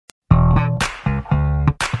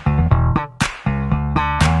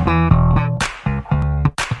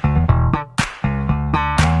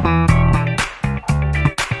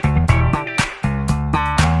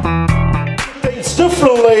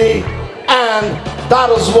and that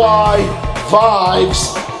is why vibes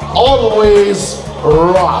always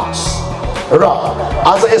rocks.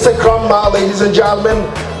 As यसै क्रममा ladies and gentlemen,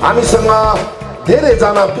 हामीसँग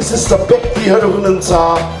धेरैजना विशिष्ट व्यक्तिहरू हुनुहुन्छ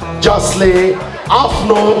जसले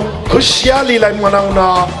आफ्नो खुसियालीलाई मनाउन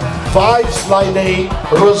vibesलाई नै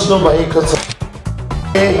रोज्नु भएको छ।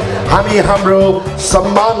 हामी हाम्रो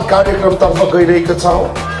सम्मान कार्यक्रमतर्फ गइरहेका छौं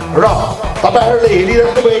र तपाईहरुले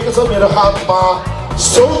हेरिरहनु भएको छ मेरो हातमा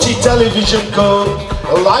सोल्टी टेलिभिजनको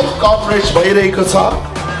लाइभ कभरेज भइरहेको छ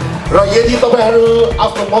र यदि तपाईहरु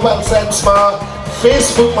आफ्नो मोबाइल सेट्समा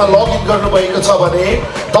फेसबुकमा लगइन गर्नुभएको छ भने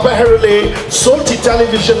तपाईहरुले सोल्टी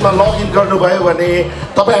टेलिभिजनमा लगइन गर्नुभयो भने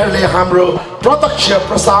तपाईहरुले हाम्रो प्रत्यक्ष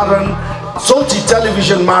प्रसारण सोल्टी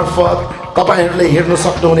टेलिभिजन मार्फत तपाईहरुले हेर्न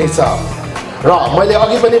सक्नुहुनेछ र मैले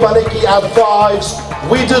अघि पनि भने कि at Vibes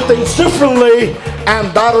we do things differently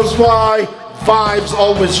and that is why Vibes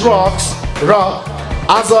always rocks र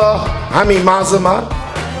आज हामी माझमा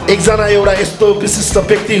एकजना एउटा यस्तो विशिष्ट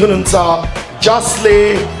व्यक्ति हुनुहुन्छ जसले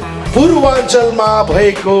पूर्वाञ्चलमा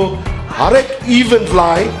भएको हरेक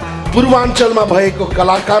इभेन्टलाई पूर्वाञ्चलमा भएको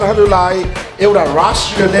कलाकारहरूलाई एउटा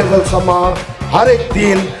राष्ट्रिय लेभलसम्म हरेक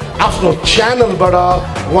दिन आफ्नो च्यानलबाट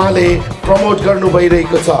उहाँले प्रमोट गर्नु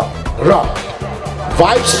भइरहेको छ र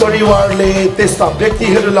Vibes परिवारले त्यस्ता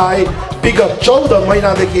व्यक्तिहरूलाई विगत 14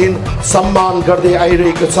 महिनादेखि सम्मान गर्दै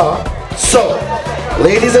आइरहेको छ। So,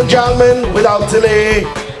 ladies and gentlemen, without delay,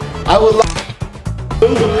 I would like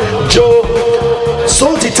जो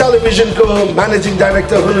सोल्टी टेलिभिजनको म्यानेजिङ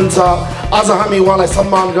डाइरेक्टर हुनुहुन्छ आज हामी उहाँलाई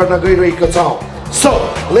सम्मान गर्न गइरहेका छौं। So,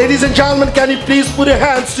 ladies and gentlemen, can you please put your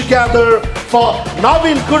hands together for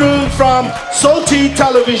Navin Gurung from Solti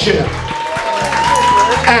Television?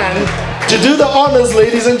 And to do the honors,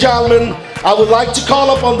 ladies and gentlemen, I would like to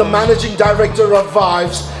call upon the Managing Director of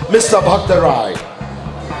Vibes, Mr. Dharan.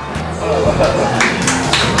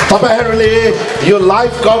 तपाईहरुले यो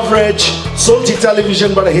live coverage सोल्टी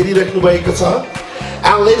टेलिभिजनबाट हेरिराख्नु भएको छ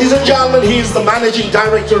and ladies and gentlemen, he is the Managing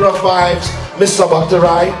Director of Vibes, Mr.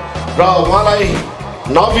 Dharan. र उहाँलाई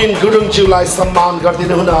नवीन गुरुङज्यूलाई सम्मान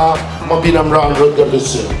गरिदिनु हुन म विनम्र अनुरोध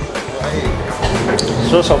गर्दछु।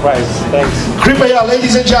 So surprised. Thanks. कृपया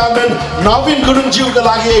ladies and gentlemen, नवीन गुरुङज्यूको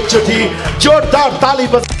लागि एकचोटी जोरदार ताली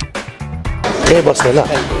बजाउनु बस्नु ल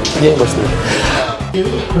यही बस्नु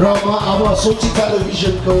र म अब सोल्टी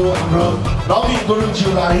टेलिभिजनको हाम्रो नवीन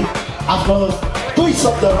गुरुङज्यूलाई आफ्नो दुई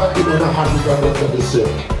शब्द राखिदिनु हुन हार्दिक अनुरोध गर्दछु।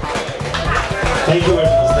 Thank you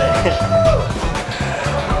very much.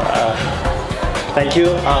 Thank you.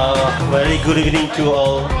 Very good evening to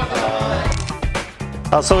all.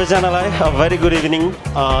 सबैजनालाई a very good evening.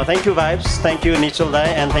 Thank you Vibes, thank you Nichol Dai,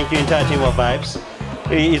 and thank you entire team of Vibes.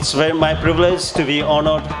 It's very my privilege to be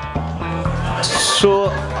honored.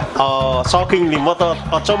 So shockingly म त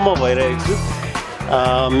अचम्म भइरहेको छु।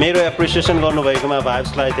 मेरो appreciation गर्नुभएकोमा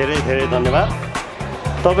भाइब्सलाई धेरै धेरै धन्यवाद।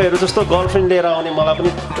 तपाईहरु जस्तो गर्लफ्रेन्ड लिएर आउने मलाई पनि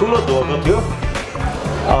ठुलो धोको थियो।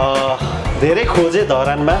 धेरै खोजे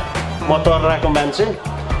धरानमा म तर्राको मान्छे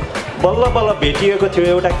बल्ल बल्ल भेटिएको थियो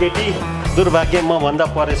एउटा केटी दुर्भाग्य म भन्दा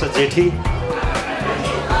परेछ जेठी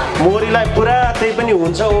मोरीलाई पुरा त्यही पनि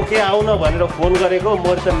हुन्छ ओके आउन भनेर फोन गरेको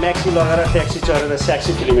मोरी त म्याक्सी लगाएर ट्याक्सी चढेर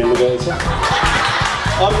स्याक्सी फिल्म हेर्नु गएछ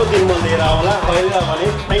अर्को दिन म लिएर आउला अहिले भने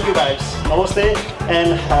थ्यांक यू भाइब्स नमस्ते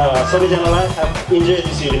एन्ड सबैजनालाई enjoy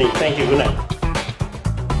this evening thank you good night